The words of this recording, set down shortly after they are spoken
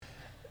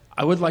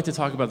I would like to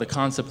talk about the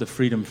concept of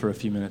freedom for a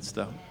few minutes,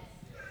 though.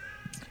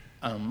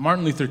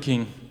 Martin Luther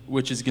King,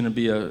 which is going to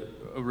be a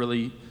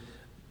really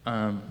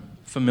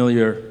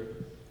familiar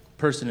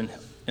person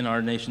in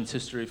our nation's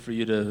history for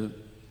you to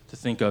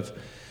think of,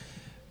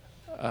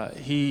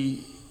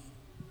 he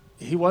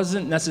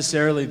wasn't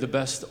necessarily the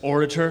best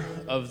orator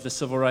of the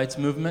civil rights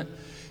movement.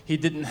 He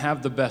didn't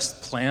have the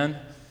best plan.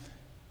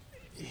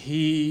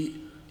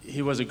 He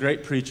was a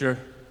great preacher,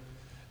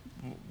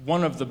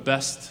 one of the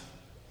best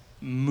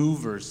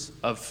movers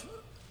of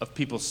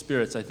people's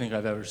spirits I think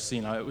I've ever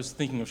seen. I was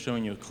thinking of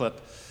showing you a clip,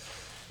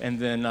 and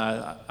then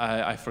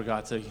I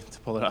forgot to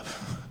pull it up.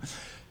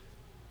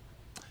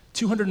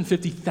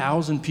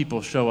 250,000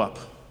 people show up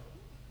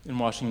in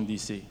Washington,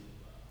 D.C.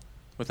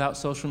 without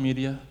social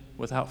media,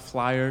 without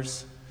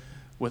flyers,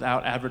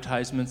 without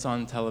advertisements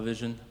on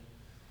television.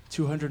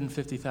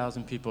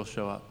 250,000 people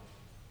show up.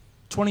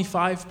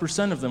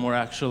 25% of them were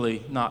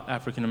actually not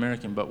African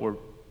American, but were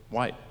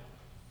white.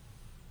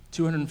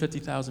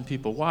 250,000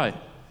 people. Why?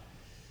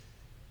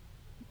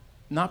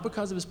 Not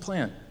because of his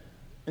plan.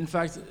 In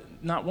fact,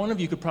 not one of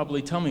you could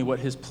probably tell me what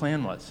his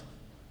plan was.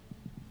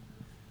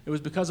 It was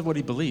because of what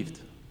he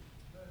believed.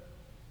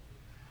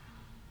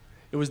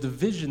 It was the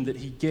vision that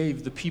he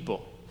gave the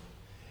people.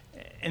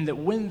 And that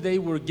when they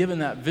were given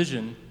that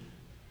vision,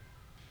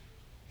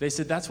 they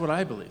said, that's what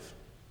I believe.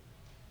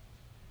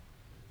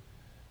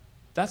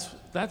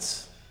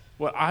 That's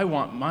what I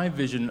want my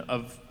vision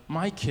of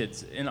my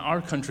kids in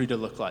our country to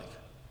look like.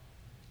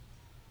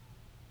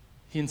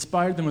 He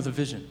inspired them with a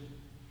vision.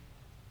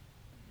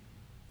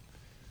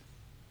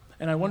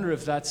 And I wonder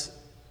if that's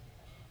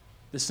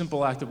the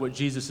simple act of what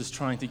Jesus is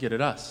trying to get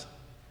at us.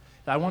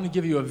 I want to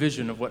give you a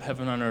vision of what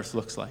heaven on earth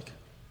looks like.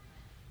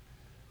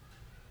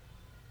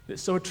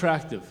 It's so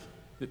attractive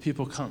that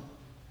people come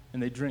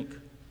and they drink.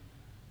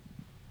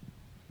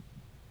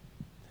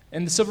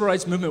 And the civil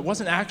rights movement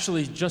wasn't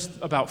actually just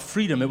about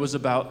freedom, it was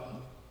about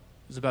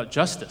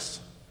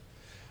justice.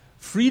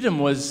 Freedom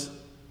was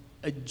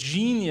a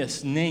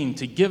genius name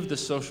to give the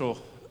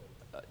social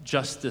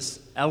justice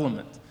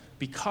element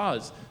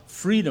because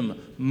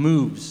freedom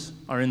moves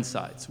our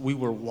insides. We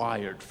were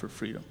wired for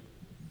freedom.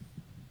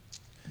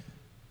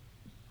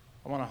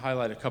 I want to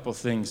highlight a couple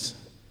things.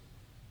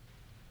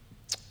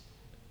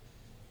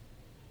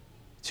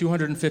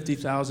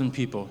 250,000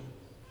 people,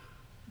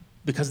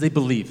 because they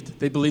believed.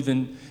 They believed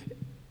in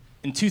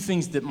two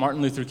things that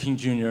Martin Luther King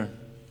Jr.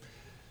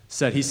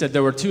 said. He said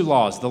there were two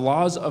laws, the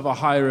laws of a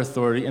higher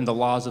authority and the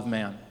laws of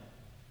man.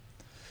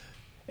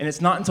 And it's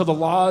not until the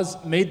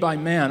laws made by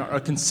man are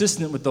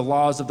consistent with the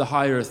laws of the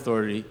higher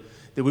authority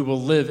that we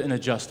will live in a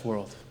just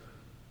world.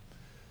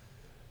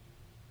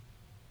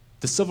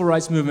 The civil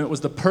rights movement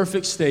was the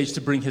perfect stage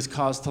to bring his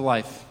cause to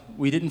life.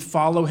 We didn't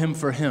follow him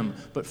for him,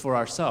 but for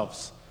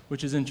ourselves,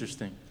 which is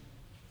interesting.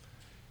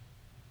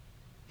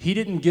 He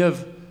didn't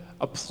give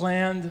a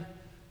planned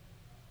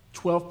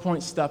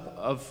 12-point step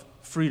of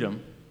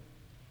freedom,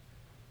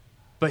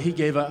 but he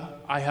gave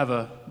I have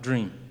a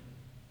dream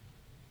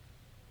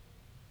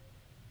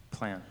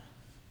plan.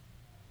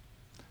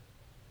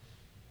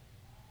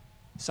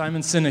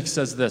 Simon Sinek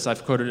says this,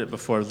 I've quoted it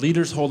before,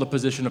 leaders hold a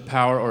position of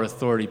power or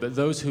authority, but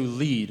those who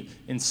lead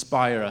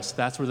inspire us.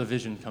 That's where the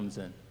vision comes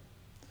in.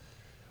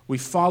 We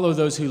follow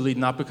those who lead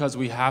not because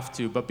we have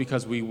to, but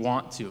because we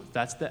want to.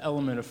 That's the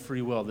element of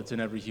free will that's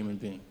in every human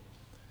being.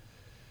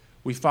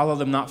 We follow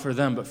them not for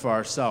them, but for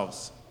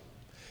ourselves.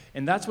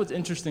 And that's what's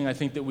interesting, I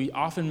think, that we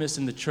often miss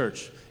in the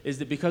church, is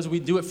that because we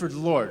do it for the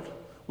Lord,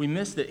 we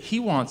miss that he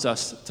wants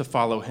us to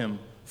follow him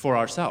for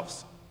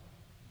ourselves.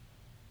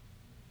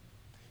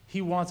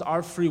 He wants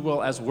our free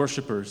will as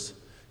worshipers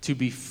to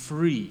be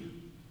free,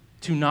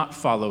 to not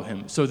follow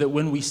him, so that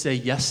when we say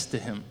yes to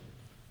him,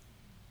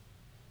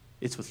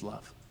 it's with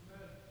love.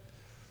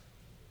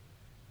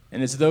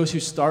 And it's those who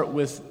start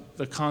with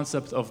the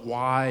concept of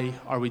why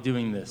are we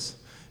doing this,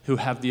 who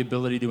have the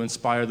ability to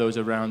inspire those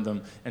around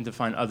them and to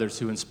find others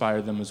who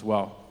inspire them as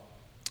well.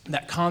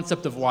 That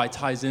concept of why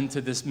ties into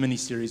this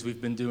mini-series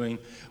we've been doing.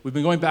 We've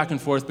been going back and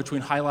forth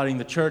between highlighting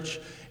the church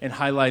and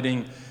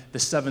highlighting the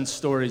 7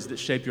 stories that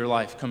shape your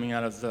life coming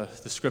out of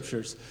the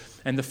scriptures.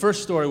 And the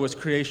first story was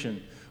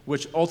creation,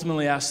 which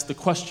ultimately asks the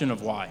question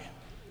of why.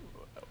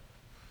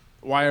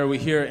 Why are we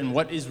here, and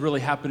what is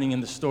really happening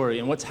in the story?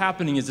 And what's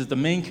happening is that the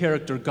main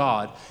character,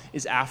 God,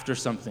 is after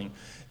something.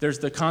 There's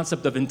the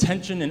concept of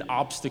intention and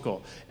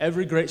obstacle.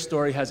 Every great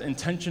story has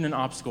intention and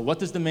obstacle. What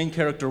does the main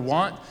character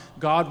want?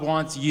 God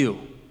wants you.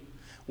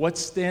 What's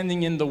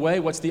standing in the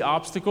way? What's the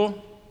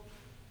obstacle?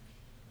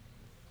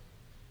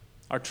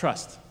 Our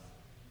trust.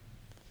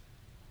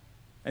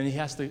 And he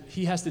has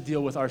to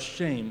deal with our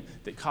shame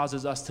that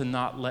causes us to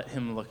not let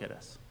him look at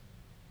us.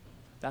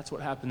 That's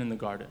what happened in the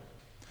garden.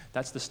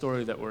 That's the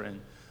story that we're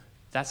in.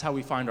 That's how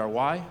we find our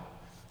why,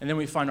 and then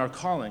we find our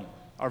calling,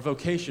 our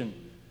vocation.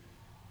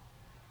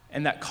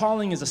 And that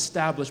calling is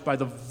established by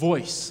the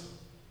voice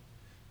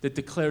that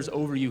declares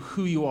over you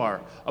who you are,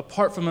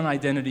 apart from an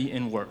identity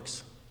in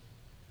works.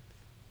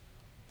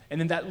 And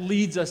then that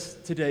leads us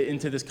today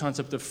into this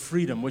concept of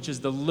freedom, which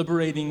is the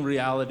liberating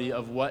reality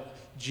of what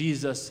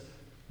Jesus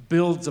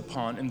builds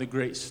upon in the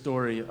great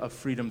story of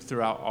freedom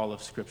throughout all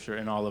of Scripture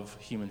and all of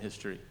human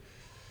history.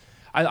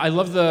 I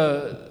love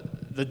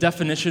the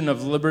definition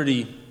of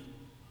liberty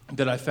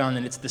that I found,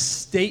 and it's the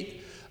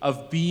state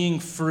of being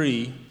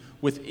free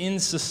within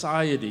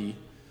society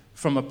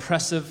from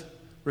oppressive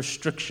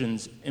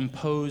restrictions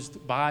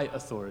imposed by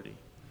authority.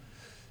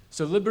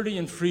 So liberty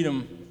and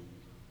freedom,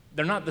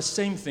 they're not the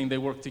same thing, they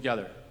work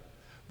together.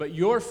 But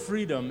your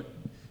freedom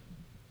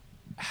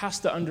has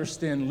to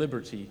understand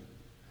liberty.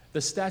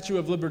 The Statue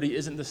of Liberty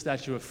isn't the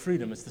Statue of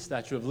Freedom, it's the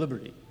Statue of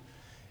Liberty.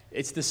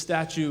 It's the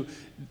statue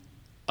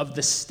of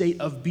the state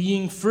of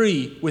being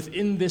free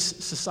within this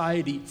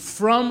society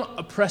from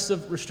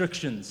oppressive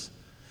restrictions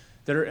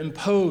that are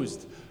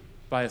imposed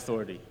by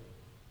authority.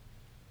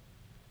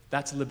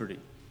 That's liberty.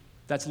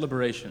 That's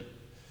liberation.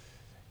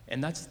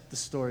 And that's the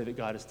story that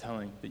God is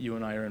telling, that you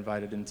and I are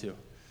invited into.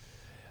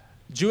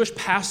 Jewish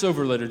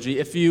Passover liturgy,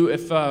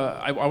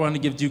 I want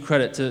to give due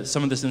credit to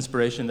some of this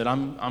inspiration that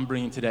I'm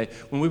bringing today.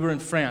 When we were in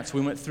France,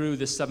 we went through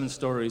this 7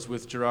 stories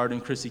with Gerard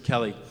and Chrissy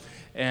Kelly.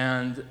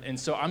 And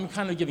so I'm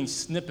kind of giving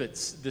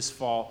snippets this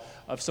fall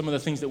of some of the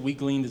things that we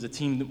gleaned as a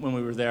team when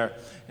we were there.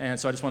 And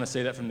so I just want to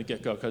say that from the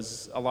get-go,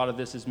 because a lot of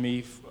this is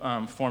me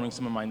forming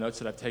some of my notes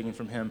that I've taken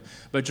from him.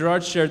 But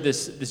Gerard shared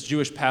this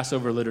Jewish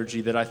Passover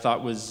liturgy that I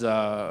thought was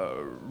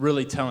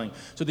really telling.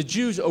 So the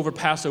Jews over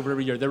Passover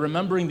every year, they're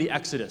remembering the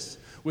Exodus,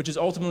 which is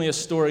ultimately a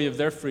story of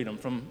their freedom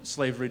from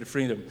slavery to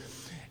freedom.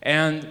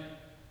 And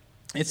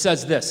it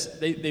says this,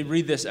 they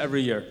read this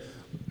every year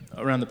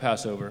around the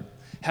Passover.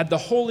 Had the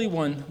Holy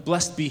One,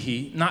 blessed be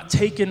He, not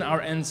taken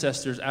our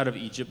ancestors out of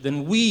Egypt,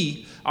 then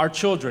we, our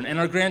children and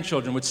our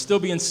grandchildren, would still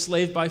be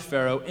enslaved by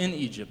Pharaoh in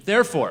Egypt.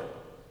 Therefore,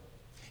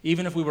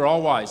 even if we were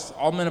all wise,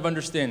 all men of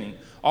understanding,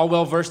 all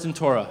well-versed in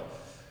Torah,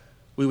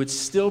 we would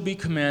still be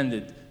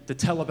commanded to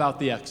tell about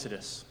the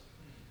Exodus.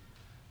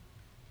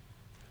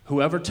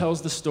 Whoever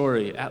tells the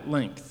story at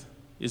length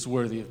is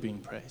worthy of being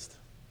praised.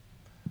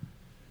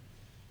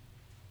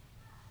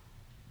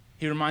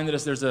 He reminded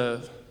us there's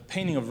a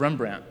painting of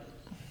Rembrandt.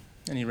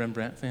 Any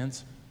Rembrandt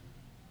fans?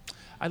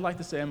 I'd like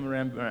to say I'm a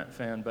Rembrandt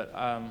fan, but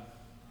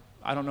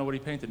I don't know what he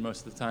painted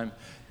most of the time.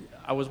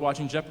 I was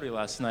watching Jeopardy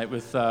last night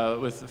with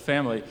the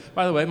family.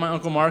 By the way, my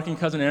Uncle Mark and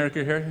Cousin Eric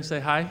are here. You say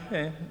hi.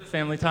 Hey,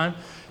 family time.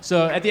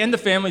 So at the end of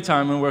family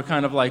time, when we're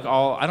kind of like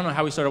I don't know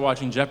how we started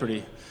watching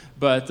Jeopardy,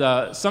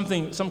 but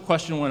some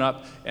question went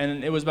up,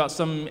 and it was about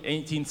some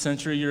 18th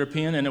century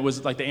European, and it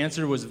was like the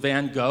answer was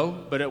Van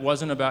Gogh, but it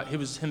wasn't about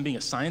him being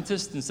a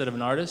scientist instead of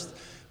an artist.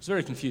 It was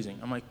very confusing.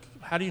 I'm like,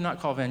 how do you not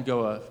call Van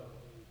Gogh a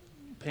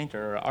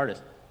painter or an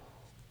artist?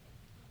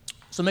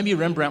 So maybe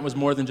Rembrandt was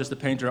more than just a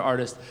painter or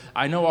artist.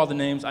 I know all the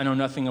names. I know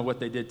nothing of what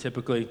they did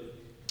typically.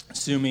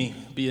 Sue me,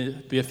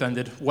 be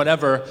offended,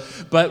 whatever.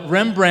 But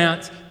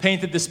Rembrandt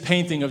painted this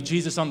painting of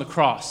Jesus on the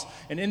cross.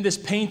 And in this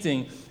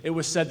painting, it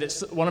was said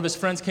that one of his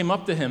friends came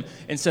up to him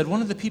and said,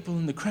 one of the people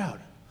in the crowd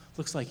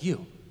looks like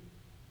you.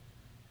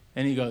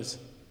 And he goes,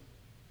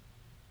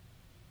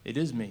 it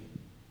is me,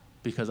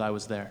 because I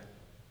was there.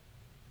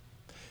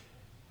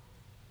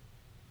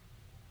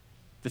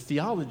 The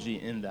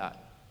theology in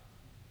that,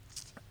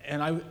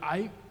 and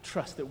I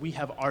trust that we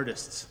have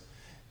artists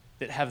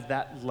that have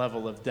that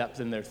level of depth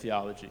in their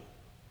theology.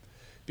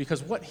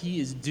 Because what he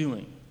is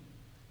doing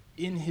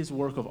in his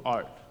work of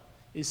art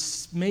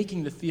is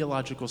making the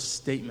theological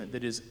statement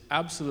that is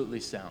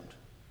absolutely sound.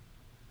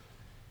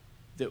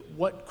 That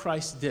what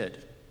Christ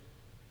did,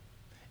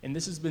 and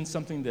this has been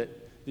something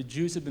that the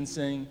Jews have been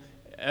saying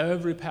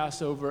every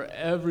Passover,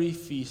 every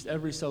feast,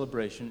 every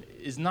celebration,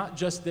 is not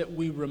just that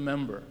we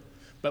remember.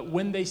 But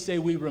when they say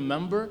we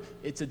remember,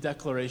 it's a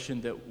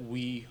declaration that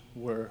we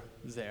were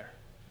there.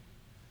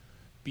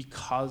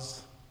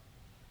 Because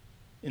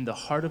in the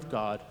heart of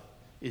God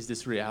is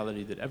this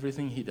reality that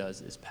everything he does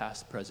is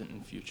past, present,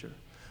 and future.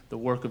 The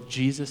work of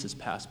Jesus is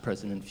past,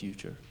 present, and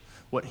future.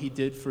 What he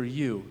did for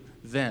you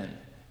then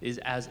is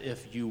as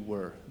if you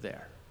were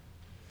there.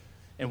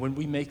 And when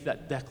we make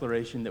that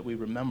declaration that we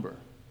remember,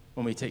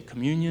 when we take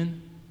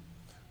communion,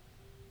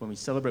 when we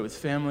celebrate with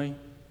family,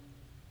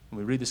 when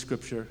we read the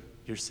scripture,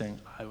 you're saying,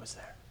 I was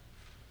there.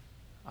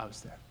 I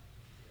was there.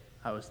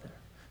 I was there.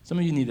 Some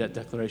of you need that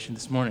declaration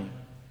this morning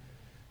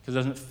because it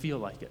doesn't feel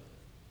like it.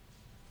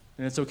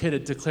 And it's okay to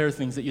declare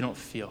things that you don't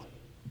feel.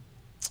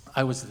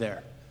 I was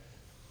there.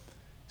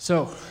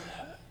 So,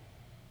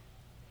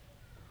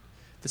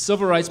 the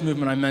civil rights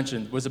movement I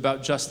mentioned was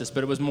about justice,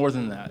 but it was more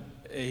than that.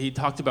 He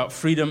talked about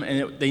freedom,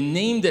 and they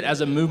named it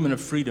as a movement of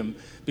freedom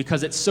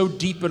because it's so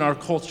deep in our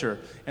culture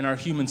and our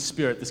human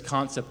spirit, this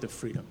concept of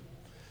freedom.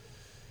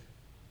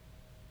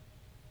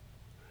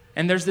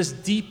 And there's this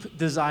deep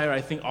desire,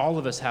 I think all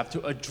of us have,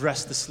 to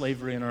address the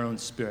slavery in our own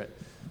spirit.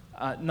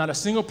 Not a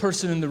single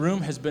person in the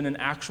room has been an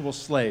actual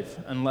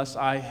slave, unless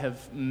I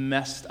have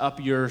messed up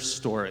your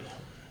story.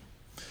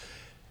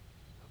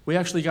 We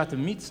actually got to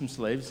meet some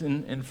slaves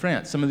in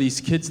France. Some of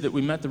these kids that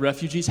we met, the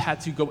refugees,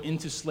 had to go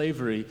into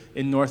slavery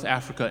in North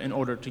Africa in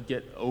order to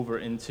get over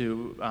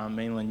into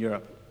mainland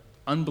Europe.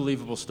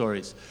 Unbelievable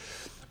stories.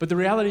 But the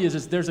reality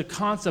is there's a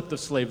concept of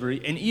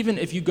slavery, and even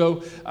if you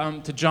go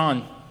to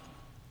John,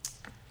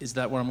 is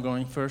that where I'm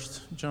going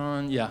first?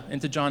 John, yeah,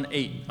 into John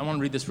 8. I want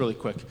to read this really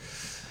quick.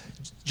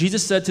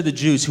 Jesus said to the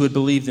Jews who had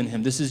believed in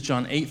him, this is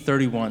John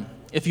 8:31,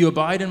 "If you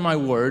abide in my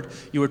word,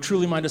 you are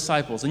truly my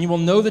disciples, and you will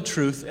know the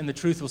truth, and the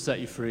truth will set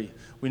you free."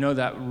 We know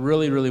that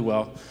really, really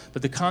well.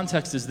 But the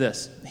context is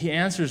this. He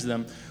answers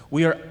them,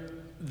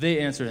 they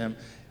answer him,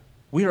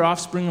 "We are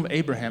offspring of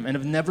Abraham and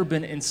have never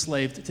been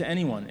enslaved to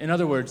anyone." In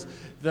other words,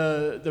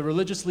 the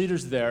religious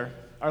leaders there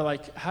are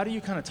like, how do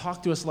you kind of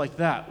talk to us like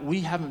that?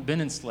 We haven't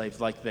been enslaved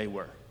like they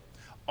were.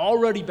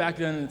 Already back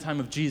then in the time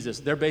of Jesus,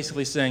 they're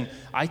basically saying,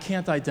 I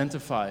can't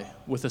identify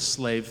with a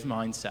slave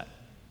mindset.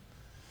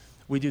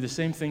 We do the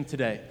same thing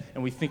today,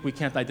 and we think we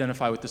can't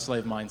identify with the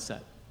slave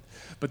mindset.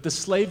 But the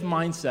slave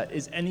mindset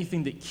is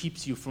anything that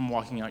keeps you from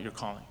walking out your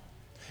calling,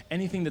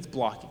 anything that's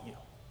blocking you.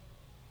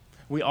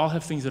 We all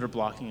have things that are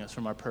blocking us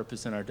from our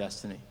purpose and our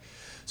destiny.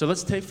 So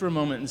let's take for a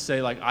moment and say,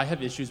 I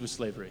have issues with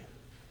slavery.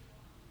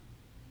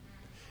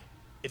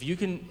 If you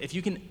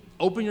can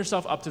open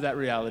yourself up to that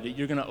reality,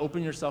 you're going to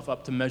open yourself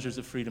up to measures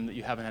of freedom that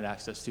you haven't had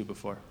access to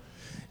before.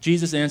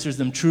 Jesus answers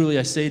them, "Truly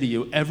I say to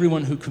you,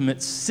 everyone who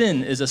commits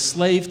sin is a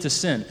slave to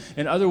sin."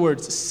 In other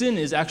words, sin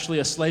is actually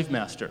a slave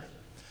master.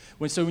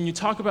 So when you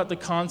talk about the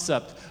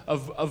concept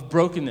of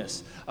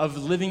brokenness, of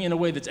living in a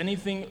way that's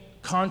anything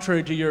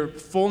contrary to your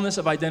fullness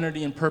of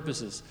identity and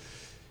purposes,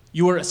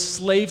 you are a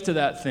slave to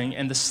that thing,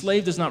 and the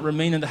slave does not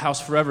remain in the house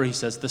forever, he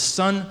says. The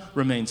son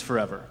remains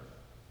forever.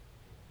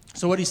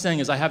 So what he's saying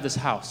is, I have this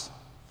house.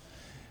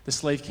 The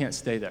slave can't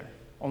stay there.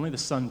 Only the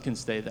son can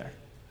stay there.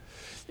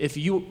 If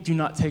you do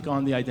not take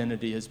on the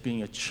identity as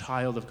being a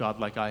child of God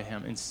like I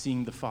am and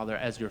seeing the Father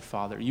as your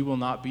Father, you will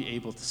not be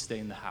able to stay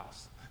in the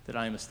house that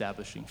I am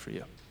establishing for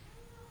you.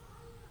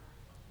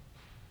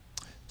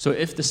 So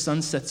if the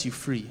Son sets you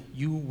free,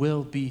 you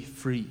will be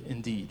free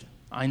indeed.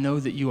 I know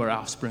that you are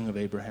offspring of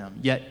Abraham,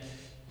 yet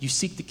you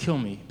seek to kill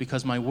me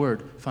because my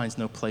word finds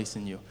no place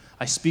in you.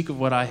 I speak of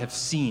what I have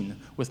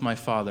seen with my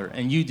Father,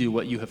 and you do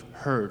what you have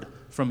heard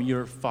from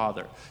your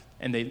father.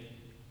 And they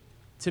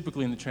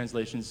typically in the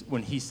translations,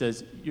 when he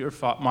says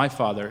my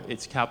Father,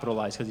 it's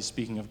capitalized because he's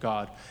speaking of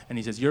God. And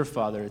he says your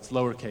Father, it's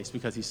lowercase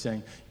because he's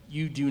saying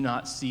you do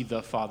not see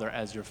the Father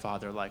as your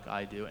Father like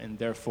I do, and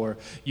therefore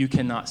you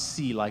cannot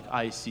see like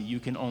I see. You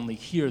can only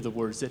hear the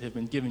words that have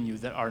been given you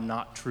that are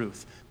not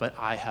truth, but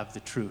I have the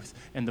truth,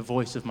 and the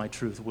voice of my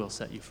truth will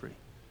set you free.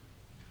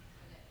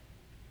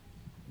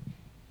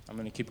 I'm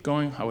going to keep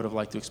going. I would have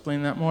liked to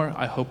explain that more.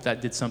 I hope that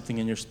did something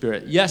in your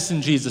spirit. Yes,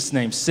 in Jesus'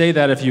 name. Say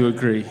that if you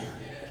agree.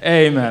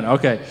 Amen.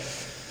 Okay.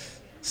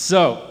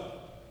 So,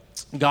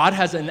 God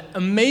has an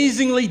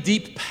amazingly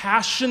deep,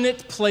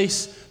 passionate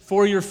place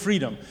for your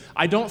freedom.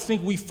 I don't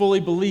think we fully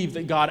believe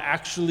that God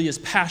actually is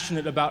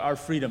passionate about our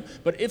freedom.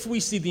 But if we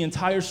see the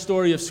entire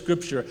story of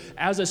Scripture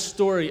as a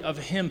story of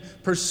Him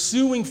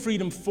pursuing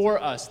freedom for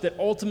us that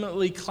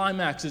ultimately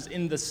climaxes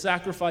in the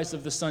sacrifice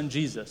of the Son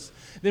Jesus,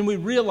 then we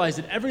realize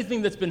that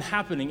everything that's been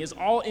happening is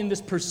all in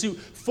this pursuit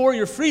for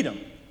your freedom.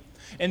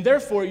 And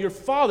therefore, your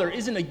Father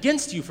isn't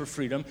against you for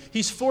freedom.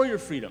 He's for your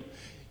freedom.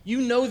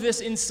 You know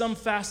this in some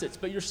facets,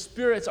 but your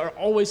spirits are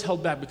always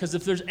held back, because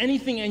if there's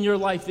anything in your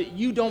life that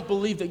you don't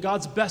believe that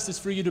God's best is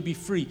for you to be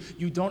free,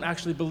 you don't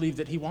actually believe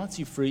that He wants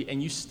you free,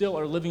 and you still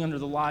are living under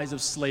the lies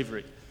of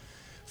slavery.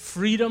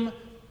 Freedom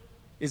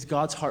is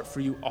God's heart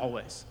for you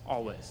always,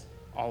 always,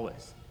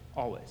 always,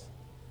 always,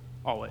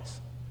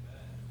 always.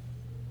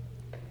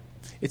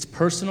 It's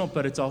personal,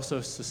 but it's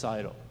also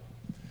societal.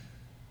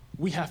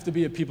 We have to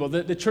be a people.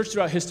 The church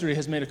throughout history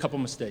has made a couple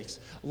mistakes.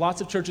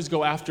 Lots of churches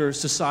go after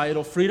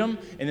societal freedom,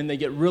 and then they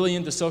get really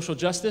into social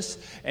justice.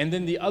 And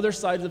then the other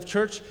side of the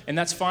church, and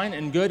that's fine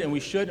and good, and we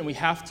should and we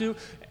have to.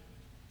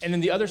 And then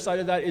the other side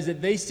of that is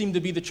that they seem to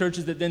be the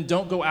churches that then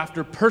don't go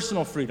after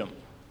personal freedom.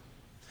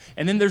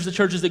 And then there's the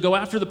churches that go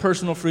after the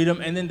personal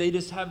freedom, and then they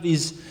just have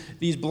these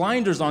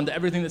blinders on to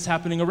everything that's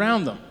happening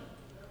around them.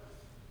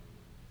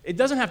 It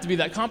doesn't have to be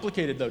that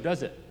complicated, though,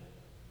 does it?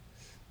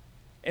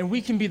 And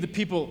we can be the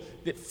people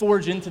that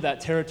forge into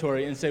that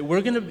territory and say, we're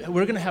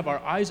gonna have our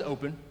eyes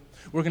open.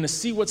 We're going to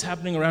see what's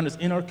happening around us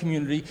in our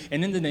community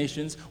and in the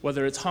nations,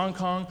 whether it's Hong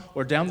Kong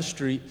or down the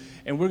street.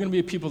 And we're going to be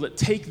a people that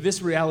take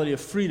this reality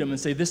of freedom and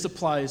say, this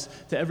applies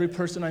to every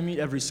person I meet,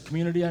 every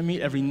community I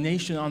meet, every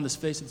nation on this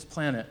face of this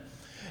planet.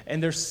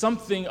 And there's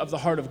something of the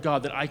heart of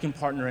God that I can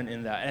partner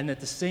in that. And at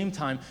the same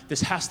time,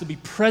 this has to be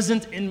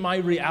present in my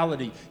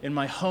reality, in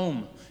my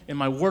home, in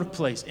my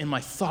workplace, in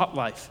my thought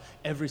life,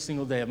 every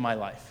single day of my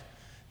life.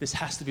 This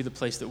has to be the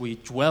place that we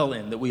dwell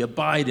in, that we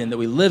abide in, that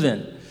we live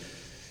in.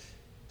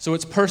 So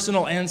it's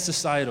personal and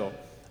societal.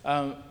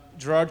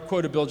 Gerard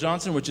quoted Bill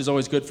Johnson, which is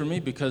always good for me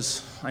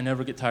because I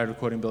never get tired of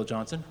quoting Bill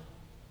Johnson.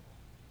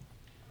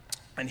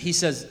 And he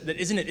says that,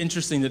 isn't it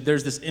interesting that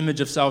there's this image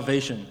of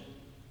salvation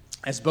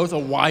as both a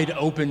wide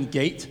open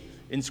gate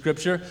in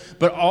Scripture,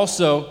 but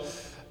also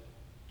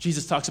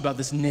Jesus talks about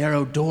this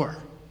narrow door.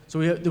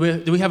 So do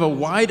we have a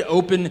wide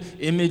open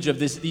image of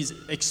these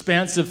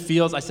expansive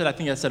fields? I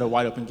think I said a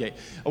wide open gate,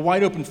 a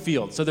wide open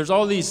field. So there's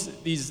all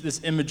this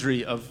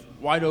imagery of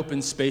wide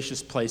open,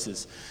 spacious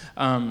places.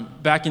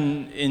 Back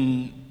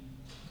in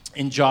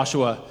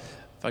Joshua,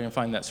 if I can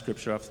find that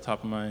scripture off the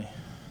top of my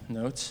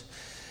notes,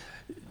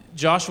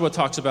 Joshua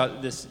talks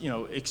about this,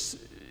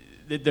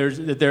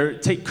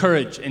 take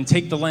courage and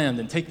take the land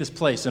and take this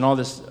place and all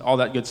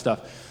that good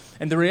stuff.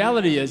 And the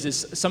reality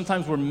is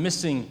sometimes we're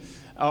missing.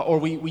 Or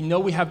we know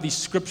we have these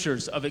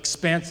scriptures of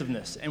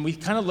expansiveness, and we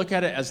kind of look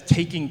at it as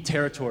taking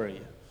territory,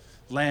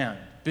 land,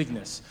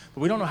 bigness. But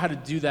we don't know how to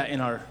do that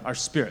in our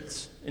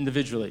spirits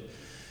individually.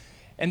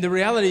 And the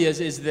reality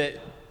is that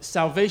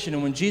salvation,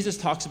 and when Jesus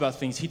talks about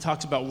things, he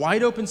talks about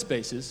wide open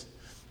spaces,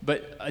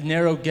 but a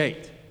narrow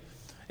gate.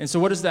 And so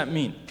what does that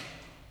mean?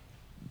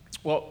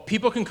 Well,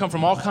 people can come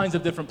from all kinds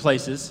of different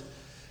places,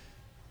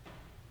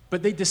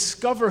 but they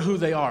discover who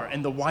they are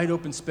in the wide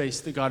open space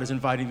that God is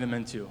inviting them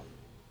into,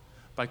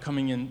 by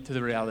coming into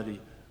the reality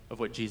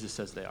of what Jesus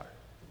says they are.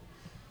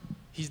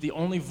 He's the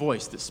only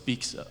voice that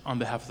speaks on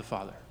behalf of the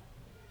Father.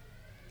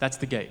 That's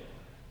the gate.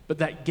 But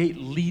that gate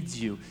leads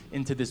you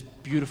into this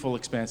beautiful,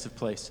 expansive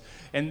place.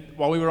 And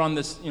while we were on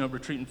this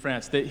retreat in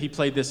France, he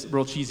played this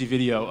real cheesy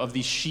video of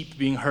these sheep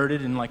being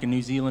herded in like a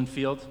New Zealand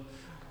field.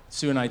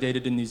 Sue and I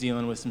dated in New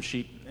Zealand with some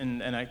sheep,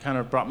 and it kind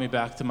of brought me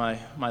back to my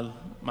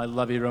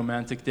lovey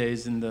romantic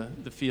days in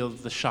the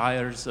fields, the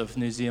shires of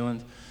New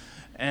Zealand.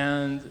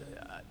 And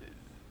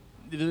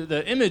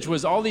the image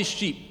was all these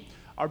sheep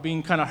are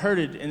being kind of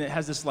herded, and it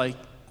has this like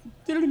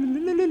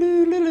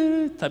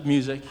type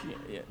music,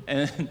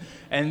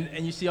 and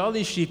you see all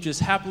these sheep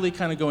just happily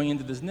kind of going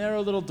into this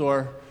narrow little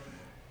door,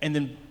 and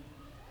then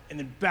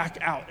back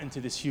out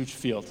into this huge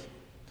field.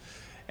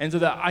 And so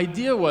the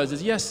idea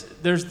is yes,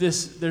 there's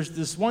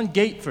this one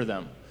gate for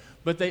them,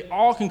 but they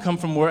all can come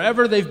from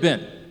wherever they've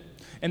been.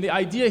 And the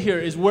idea here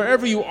is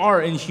wherever you are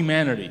in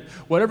humanity,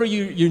 whatever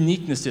your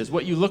uniqueness is,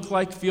 what you look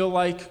like, feel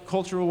like,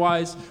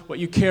 cultural-wise, what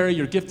you carry,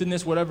 your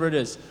giftedness, whatever it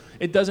is,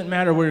 it doesn't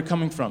matter where you're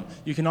coming from.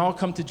 You can all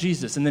come to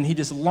Jesus, and then he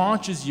just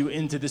launches you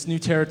into this new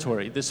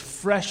territory, this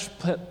fresh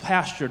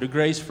pasture to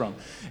graze from.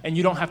 And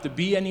you don't have to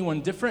be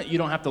anyone different. You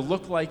don't have to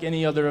look like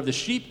any other of the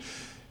sheep.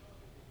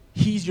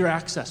 He's your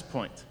access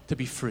point to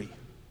be free.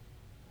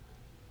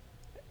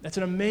 That's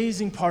an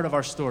amazing part of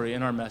our story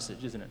and our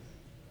message, isn't it?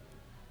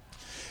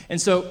 And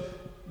so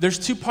there's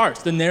two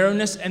parts, the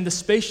narrowness and the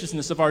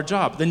spaciousness of our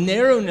job. The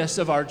narrowness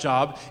of our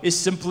job is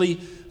simply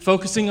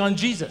focusing on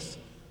Jesus.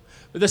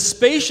 The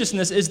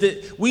spaciousness is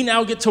that we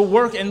now get to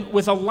work and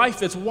with a life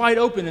that's wide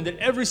open, and that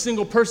every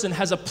single person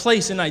has a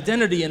place and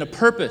identity and a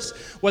purpose,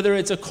 whether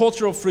it's a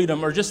cultural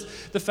freedom or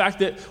just the fact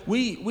that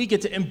we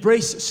get to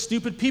embrace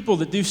stupid people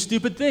that do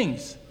stupid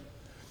things.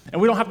 And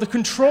we don't have to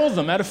control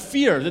them out of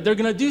fear that they're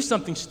going to do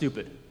something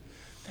stupid.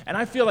 And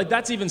I feel like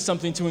that's even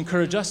something to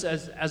encourage us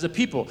as a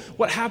people.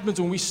 What happens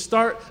when we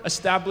start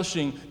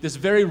establishing this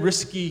very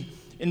risky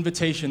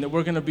invitation that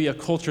we're going to be a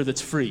culture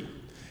that's free?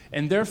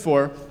 And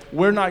therefore,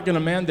 we're not going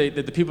to mandate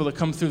that the people that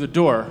come through the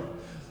door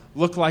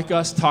look like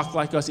us, talk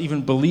like us,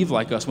 even believe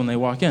like us when they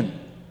walk in.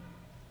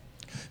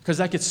 Because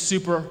that gets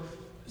super,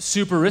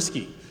 super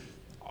risky.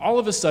 All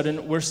of a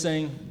sudden, we're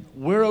saying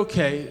we're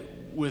okay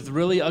with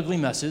really ugly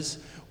messes.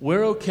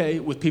 We're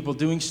okay with people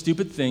doing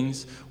stupid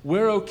things.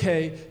 We're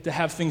okay to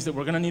have things that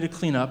we're going to need to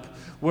clean up.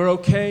 We're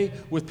okay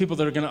with people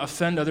that are going to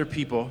offend other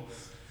people.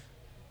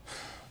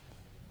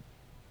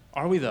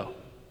 Are we, though?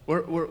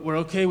 We're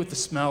okay with the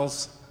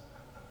smells,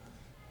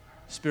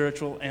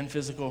 spiritual and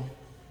physical.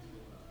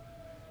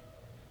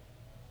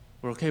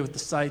 We're okay with the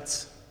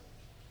sights.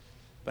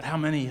 But how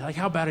many?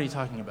 How bad are you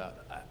talking about?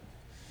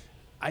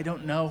 I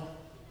don't know.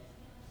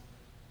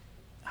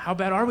 How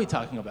bad are we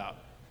talking about?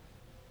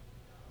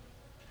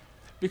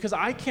 Because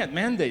I can't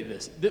mandate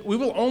this. We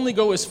will only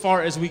go as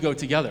far as we go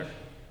together.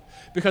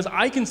 Because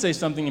I can say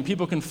something and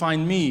people can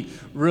find me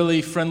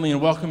really friendly and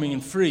welcoming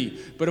and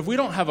free. But if we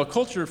don't have a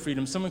culture of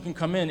freedom, someone can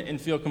come in and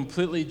feel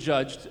completely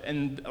judged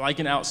and like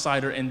an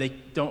outsider, and they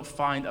don't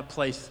find a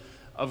place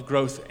of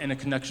growth and a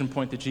connection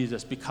point to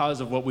Jesus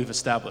because of what we've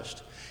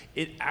established.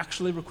 It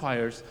actually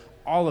requires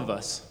all of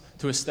us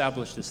to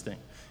establish this thing,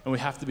 and we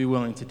have to be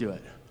willing to do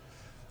it.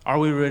 Are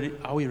we ready?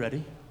 Are we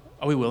ready?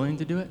 Are we willing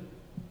to do it?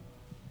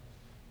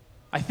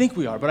 I think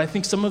we are, but I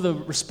think some of the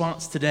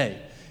response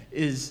today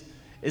is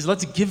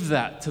let's give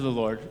that to the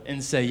Lord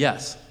and say,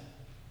 yes,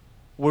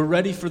 we're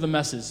ready for the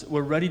message.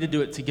 We're ready to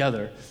do it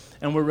together,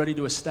 and we're ready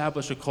to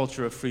establish a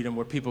culture of freedom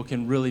where people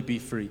can really be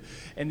free.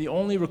 And the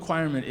only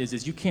requirement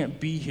is you can't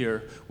be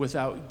here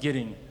without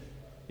getting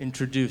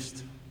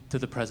introduced to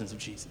the presence of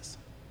Jesus.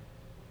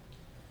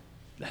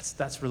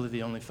 That's really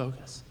the only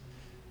focus.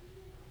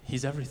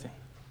 He's everything.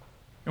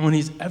 And when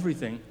he's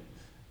everything,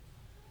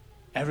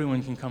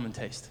 everyone can come and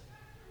taste.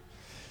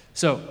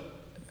 So,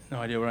 no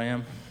idea where I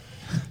am.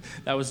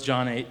 That was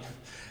John 8.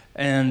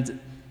 And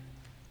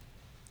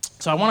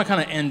so I want to kind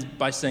of end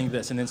by saying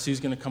this, and then Sue's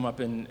going to come up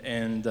and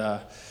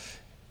have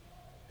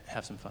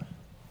some fun.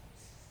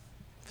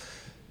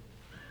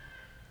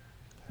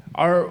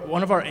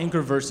 One of our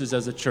anchor verses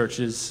as a church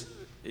is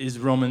is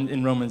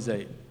in Romans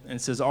 8. And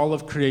it says, all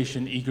of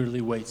creation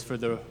eagerly waits for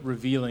the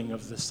revealing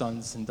of the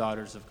sons and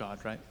daughters of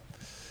God, right?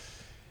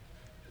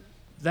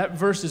 That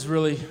verse is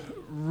really,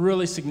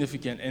 really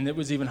significant, and it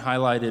was even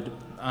highlighted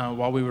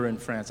while we were in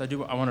France. I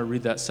want to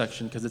read that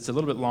section because it's a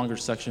little bit longer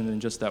section than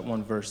just that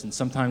one verse. And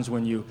sometimes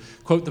when you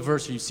quote the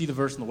verse or you see the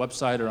verse on the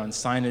website or on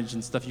signage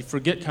and stuff, you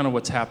forget kind of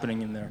what's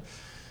happening in there.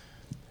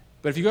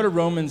 But if you go to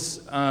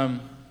Romans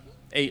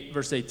 8,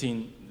 verse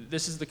 18,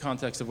 this is the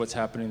context of what's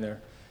happening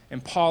there.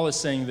 And Paul is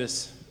saying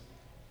this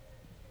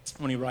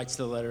when he writes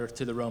the letter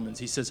to the Romans.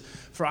 He says,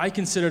 "For I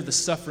consider the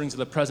sufferings of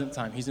the present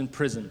time," he's in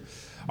prison,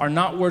 "are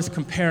not worth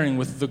comparing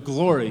with the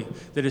glory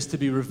that is to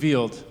be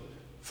revealed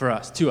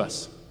to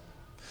us.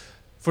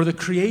 For the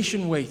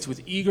creation waits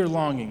with eager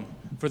longing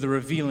for the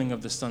revealing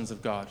of the sons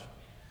of God.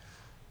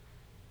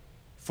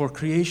 For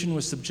creation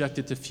was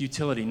subjected to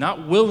futility,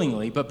 not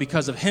willingly, but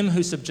because of him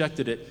who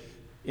subjected it,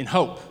 in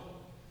hope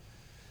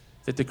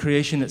that the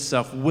creation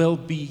itself will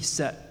be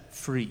set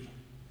free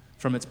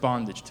from its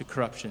bondage to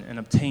corruption and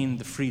obtain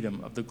the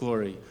freedom of the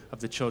glory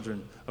of the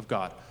children of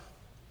God.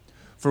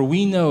 For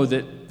we know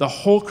that the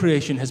whole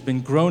creation has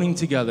been groaning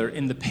together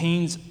in the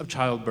pains of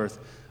childbirth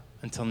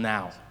until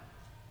now."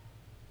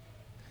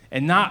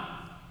 And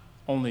not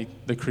only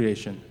the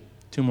creation,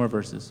 2 more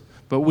verses,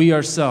 "but we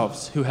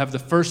ourselves, who have the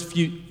first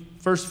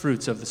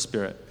fruits of the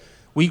Spirit,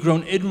 we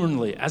groan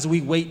inwardly as we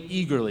wait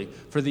eagerly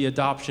for the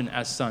adoption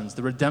as sons,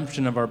 the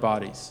redemption of our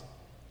bodies.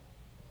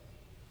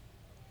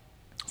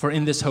 For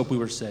in this hope we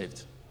were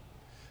saved."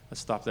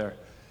 Let's stop there.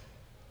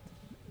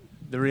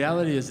 The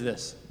reality is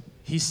this.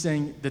 He's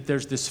saying that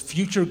there's this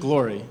future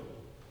glory,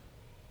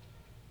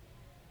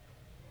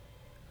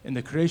 and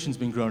the creation's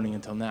been groaning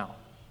until now.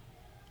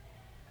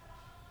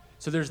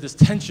 So there's this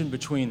tension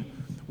between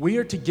we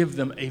are to give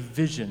them a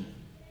vision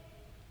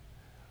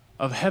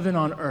of heaven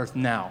on earth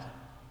now,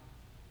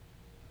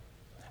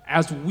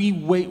 as we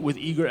wait with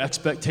eager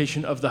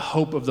expectation of the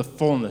hope of the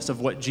fullness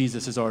of what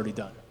Jesus has already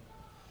done.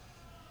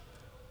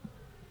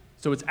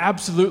 So it's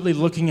absolutely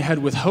looking ahead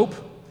with hope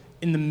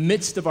in the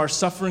midst of our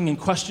suffering and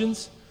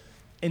questions,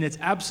 and it's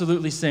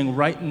absolutely saying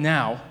right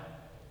now,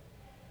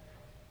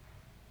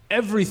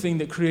 everything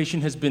that creation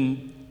has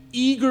been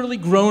eagerly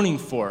groaning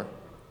for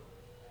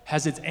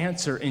has its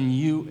answer in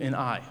you and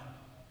I.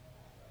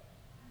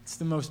 It's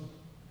the most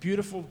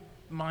beautiful,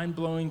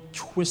 mind-blowing,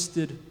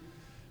 twisted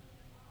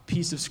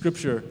piece of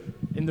Scripture.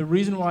 And the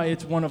reason why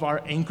it's one of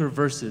our anchor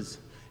verses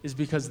is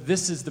because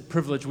this is the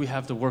privilege we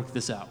have to work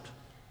this out.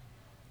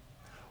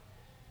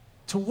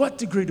 To what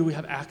degree do we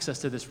have access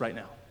to this right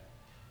now?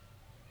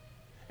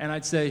 And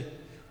I'd say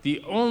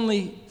the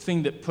only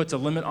thing that puts a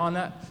limit on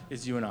that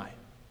is you and I.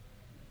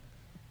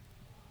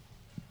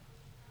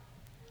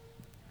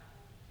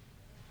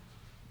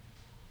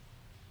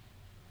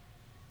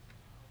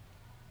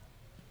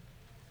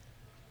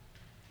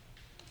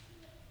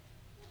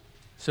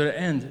 So to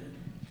end,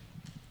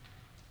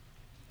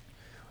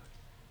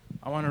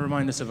 I want to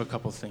remind us of a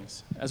couple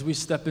things as we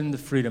step into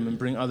freedom and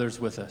bring others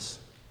with us.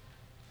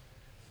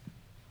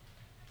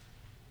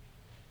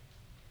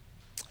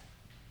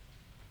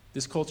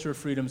 This culture of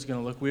freedom is going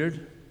to look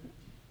weird.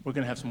 We're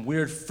going to have some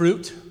weird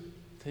fruit,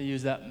 to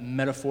use that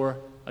metaphor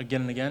again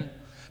and again,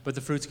 but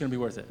the fruit's going to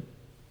be worth it.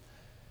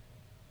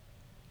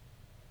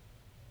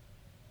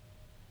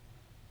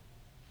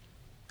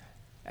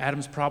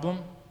 Adam's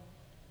problem: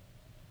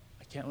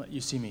 I can't let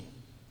you see me.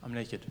 I'm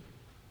naked.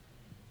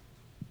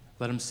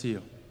 Let him see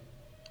you.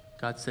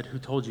 God said, "Who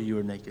told you you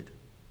were naked?"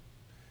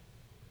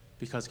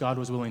 Because God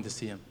was willing to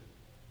see him.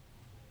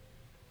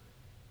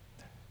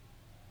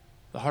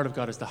 The heart of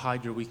God is to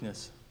hide your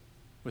weakness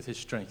with his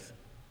strength.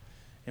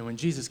 And when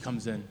Jesus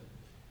comes in,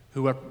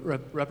 who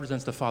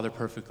represents the Father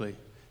perfectly,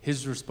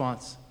 his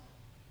response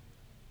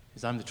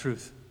is, "I'm the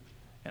truth,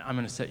 and I'm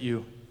going to set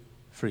you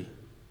free."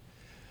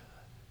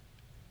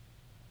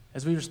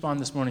 As we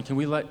respond this morning, can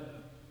we let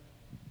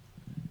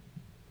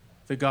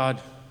the God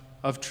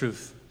of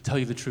truth tell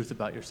you the truth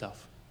about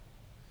yourself?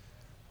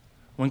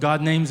 When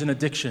God names an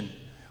addiction,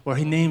 or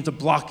he names a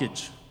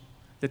blockage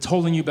that's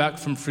holding you back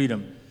from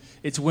freedom,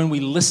 it's when we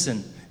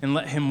listen and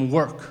let him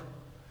work,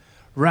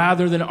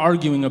 rather than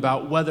arguing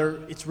about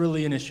whether it's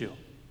really an issue,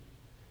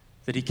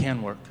 that he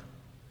can work.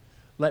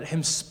 Let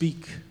him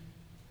speak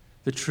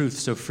the truth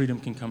so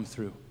freedom can come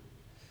through.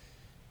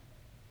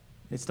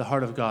 It's the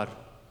heart of God,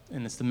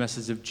 and it's the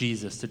message of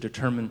Jesus to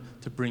determine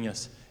to bring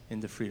us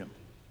into freedom.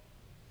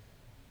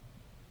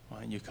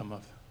 Why don't you come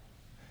up,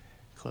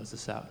 close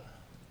this out.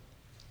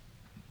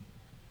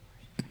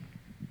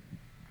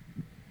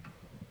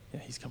 Yeah,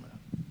 he's coming up.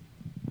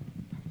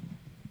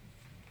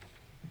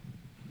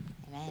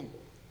 Amen.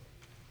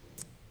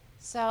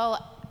 So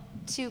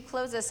to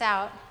close us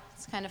out,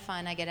 it's kind of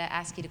fun. I get to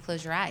ask you to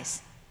close your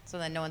eyes so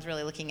that no one's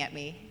really looking at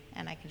me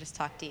and I can just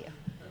talk to you.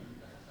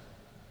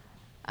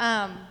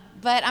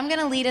 But I'm going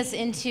to lead us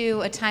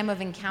into a time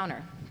of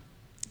encounter.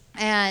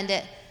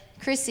 And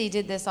Chrissy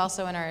did this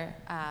also in our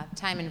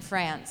time in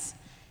France.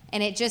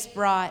 And it just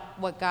brought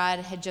what God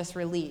had just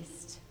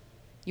released: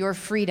 your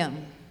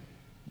freedom,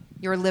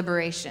 your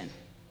liberation.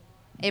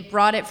 It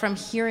brought it from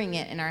hearing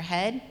it in our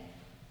head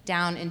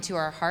down into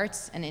our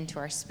hearts and into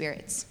our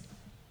spirits.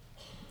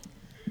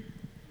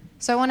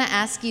 So I want to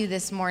ask you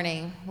this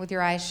morning, with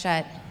your eyes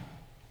shut,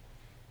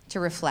 to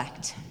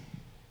reflect.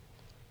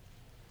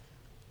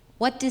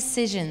 What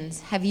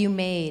decisions have you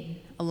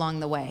made along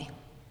the way?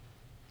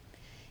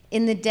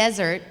 In the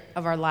desert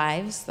of our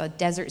lives, the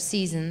desert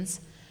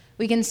seasons,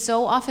 we can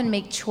so often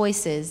make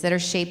choices that are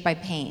shaped by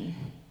pain,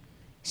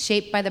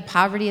 shaped by the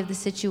poverty of the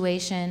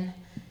situation,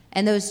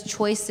 and those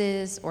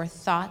choices or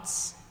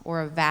thoughts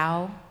or a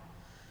vow,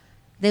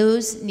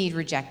 those need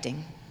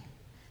rejecting.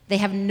 They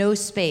have no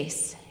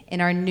space in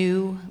our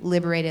new,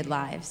 liberated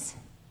lives.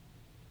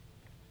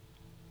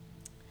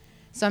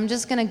 So I'm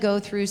just going to go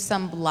through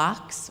some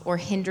blocks or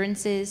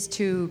hindrances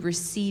to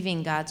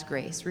receiving God's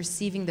grace,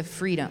 receiving the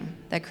freedom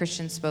that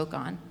Christian spoke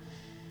on.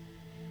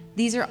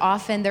 These are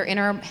often, they're in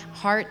our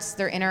hearts,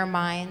 they're in our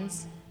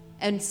minds.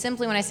 And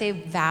simply when I say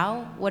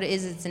vow, what it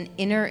is, it's an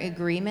inner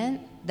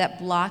agreement that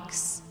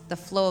blocks the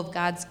flow of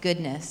God's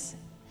goodness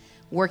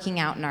working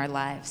out in our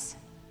lives.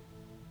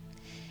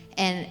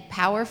 And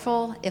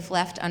powerful if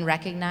left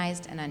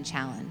unrecognized and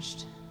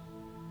unchallenged.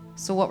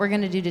 So what we're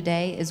going to do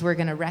today is we're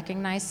going to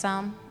recognize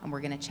some and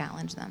we're going to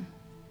challenge them.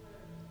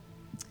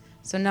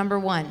 So number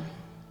one,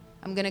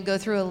 I'm going to go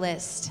through a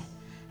list,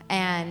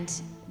 and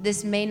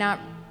this may not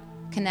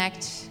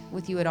connect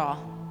with you at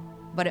all,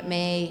 but it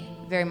may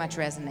very much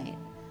resonate.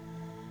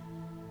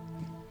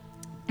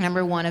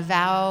 Number one, a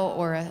vow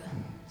or a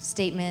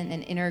statement,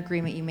 an inner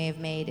agreement you may have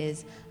made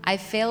is,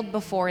 I've failed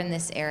before in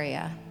this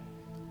area,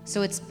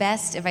 so it's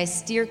best if I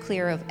steer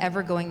clear of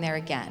ever going there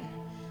again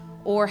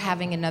or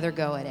having another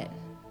go at it.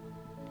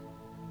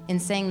 In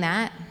saying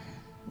that,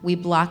 we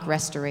block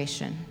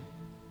restoration.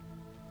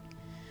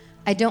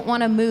 I don't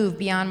want to move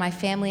beyond my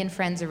family and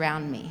friends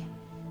around me,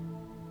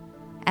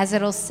 as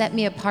it'll set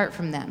me apart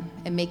from them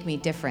and make me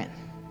different.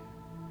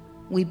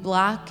 We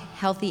block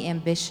healthy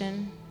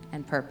ambition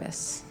and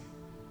purpose.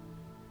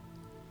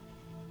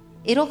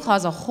 It'll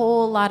cause a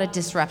whole lot of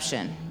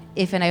disruption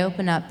if I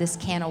open up this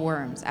can of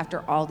worms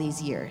after all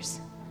these years.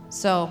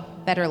 So,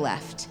 better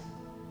left.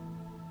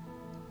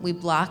 We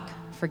block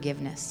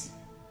forgiveness.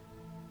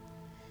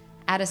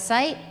 Out of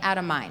sight, out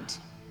of mind.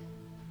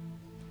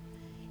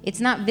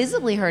 It's not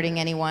visibly hurting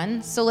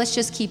anyone, so let's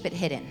just keep it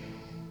hidden.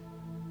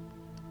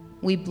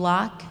 We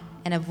block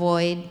and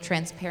avoid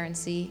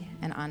transparency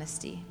and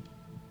honesty.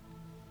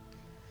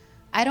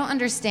 I don't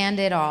understand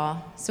it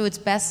all, so it's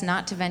best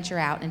not to venture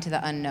out into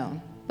the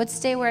unknown, but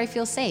stay where I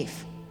feel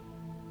safe.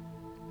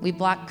 We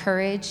block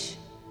courage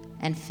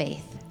and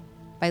faith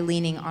by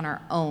leaning on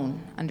our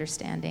own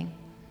understanding.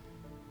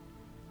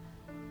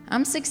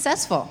 I'm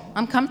successful.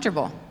 I'm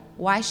comfortable.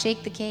 Why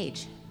shake the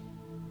cage?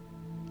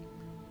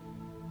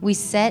 We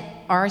set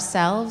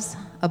ourselves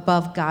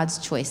above God's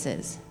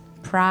choices,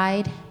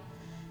 pride,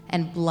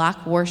 and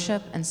block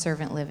worship and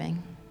servant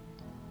living.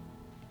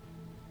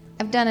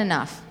 I've done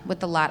enough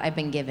with the lot I've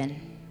been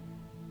given.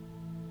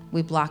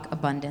 We block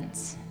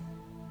abundance.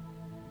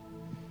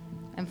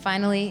 And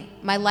finally,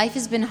 my life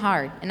has been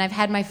hard, and I've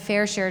had my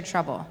fair share of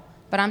trouble,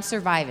 but I'm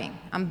surviving.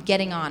 I'm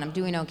getting on. I'm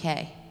doing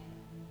okay.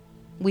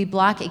 We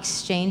block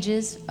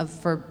exchanges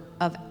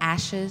of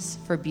ashes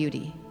for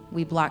beauty.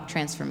 We block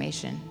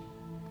transformation.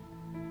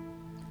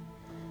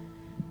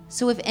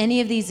 So if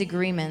any of these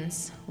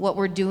agreements, what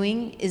we're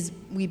doing is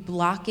we are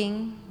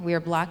blocking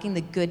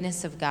the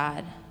goodness of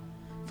God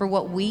for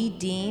what we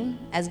deem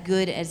as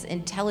good as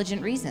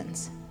intelligent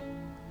reasons.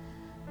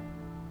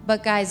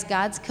 But guys,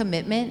 God's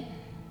commitment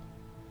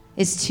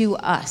is to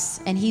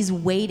us, and he's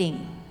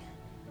waiting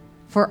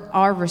for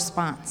our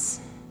response.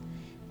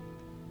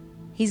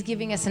 He's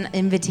giving us an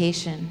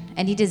invitation,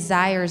 and he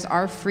desires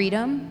our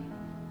freedom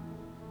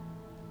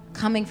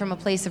coming from a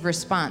place of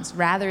response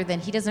rather than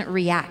he doesn't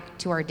react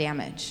to our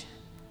damage.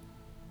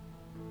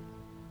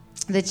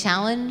 The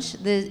challenge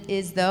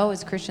is, though,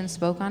 as Christian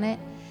spoke on it,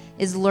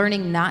 is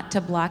learning not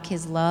to block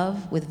his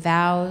love with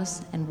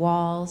vows and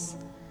walls,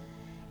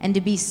 and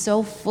to be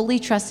so fully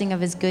trusting of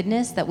his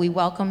goodness that we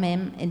welcome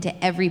him into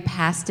every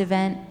past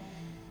event,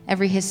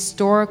 every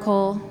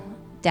historical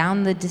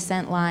down the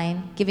descent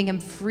line, giving him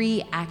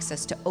free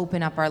access to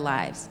open up our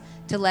lives,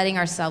 to letting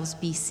ourselves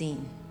be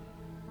seen.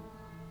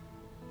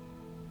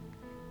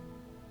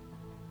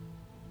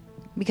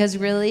 Because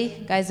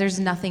really, guys, there's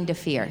nothing to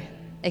fear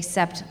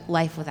except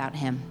life without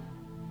him.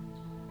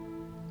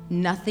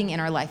 Nothing in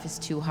our life is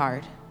too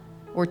hard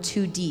or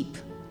too deep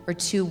or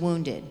too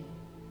wounded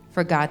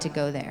for God to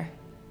go there.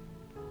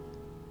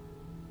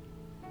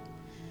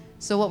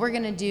 So what we're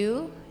going to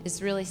do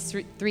is really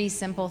three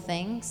simple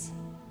things.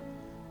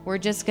 We're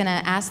just going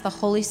to ask the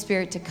Holy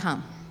Spirit to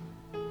come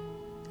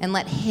and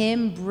let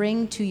him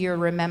bring to your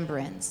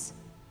remembrance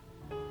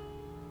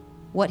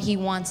what he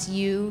wants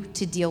you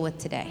to deal with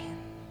today.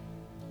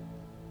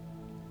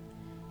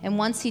 And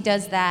once he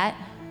does that,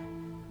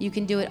 you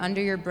can do it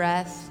under your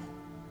breath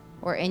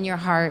or in your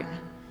heart,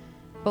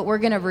 but we're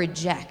going to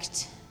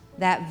reject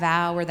that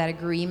vow or that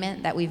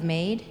agreement that we've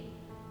made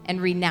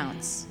and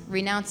renounce.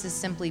 Renounce is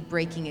simply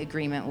breaking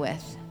agreement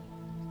with.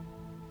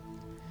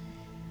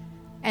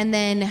 And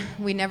then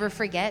we never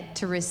forget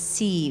to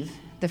receive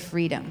the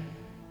freedom.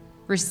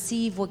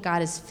 Receive what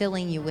God is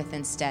filling you with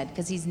instead,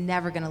 because he's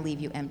never going to leave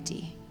you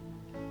empty.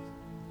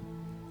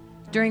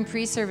 During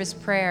pre-service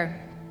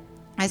prayer,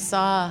 we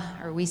saw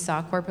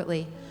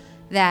corporately,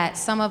 that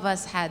some of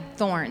us had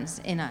thorns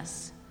in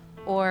us,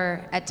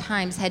 or at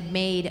times had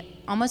made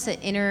almost an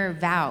inner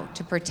vow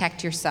to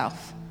protect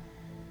yourself.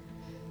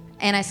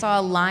 And I saw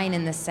a line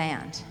in the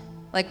sand.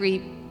 Like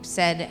we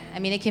said, I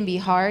mean, it can be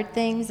hard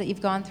things that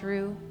you've gone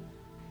through.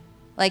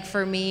 Like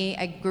for me,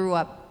 I grew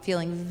up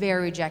feeling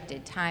very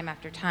rejected time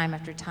after time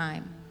after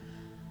time.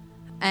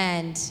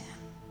 And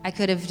I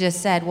could have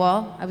just said,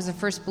 well, I was the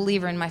first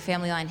believer in my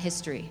family line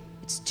history.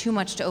 It's too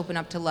much to open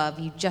up to love.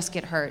 You just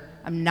get hurt.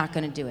 I'm not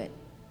going to do it.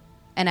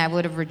 And I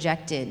would have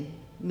rejected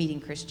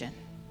meeting Christian.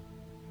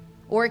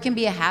 Or it can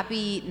be a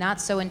happy, not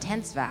so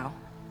intense vow.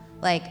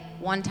 Like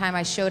one time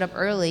I showed up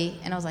early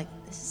and I was like,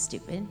 this is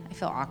stupid. I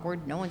feel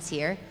awkward. No one's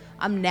here.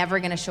 I'm never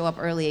going to show up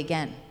early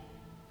again.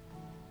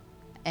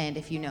 And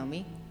if you know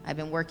me, I've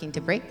been working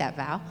to break that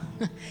vow,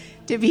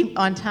 to be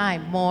on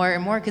time more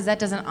and more, because that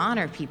doesn't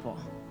honor people.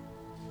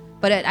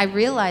 But I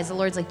realized the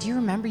Lord's like, do you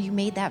remember you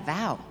made that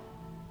vow?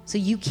 So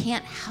you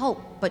can't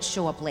help but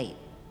show up late,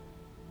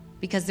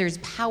 because there's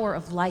power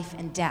of life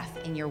and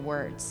death in your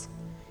words.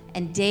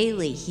 And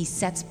daily he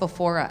sets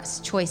before us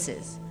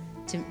choices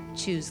to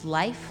choose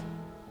life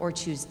or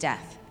choose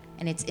death.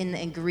 And it's in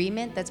the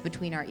agreement that's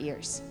between our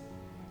ears.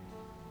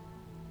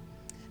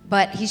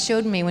 But he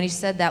showed me when he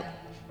said that,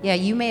 yeah,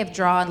 you may have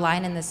drawn a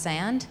line in the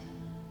sand,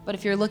 but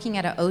if you're looking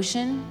at an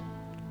ocean,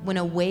 when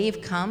a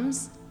wave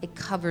comes, it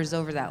covers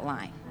over that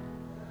line.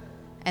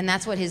 And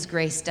that's what his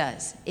grace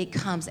does. It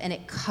comes and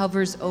it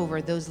covers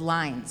over those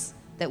lines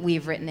that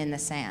we've written in the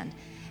sand.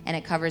 And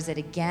it covers it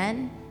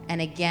again and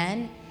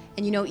again.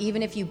 And you know,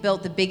 even if you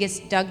dug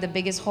the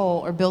biggest hole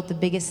or built the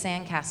biggest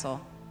sandcastle,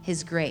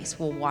 his grace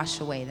will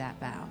wash away that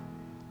vow.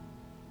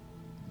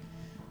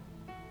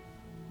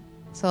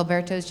 So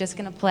Alberto's just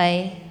going to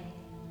play.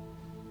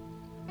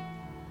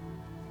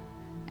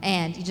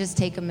 And you just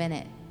take a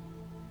minute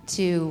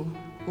to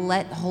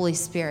let the Holy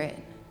Spirit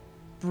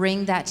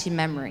bring that to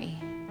memory.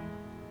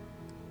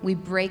 We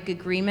break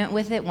agreement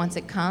with it once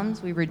it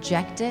comes. We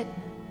reject it.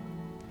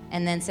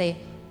 And then say,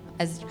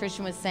 as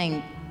Christian was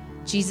saying,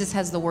 Jesus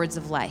has the words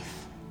of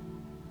life.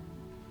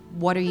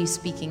 What are you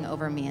speaking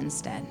over me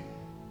instead?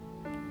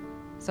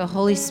 So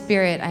Holy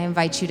Spirit, I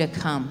invite you to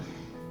come.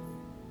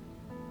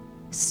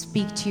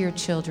 Speak to your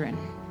children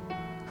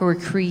who were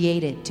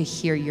created to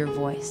hear your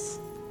voice.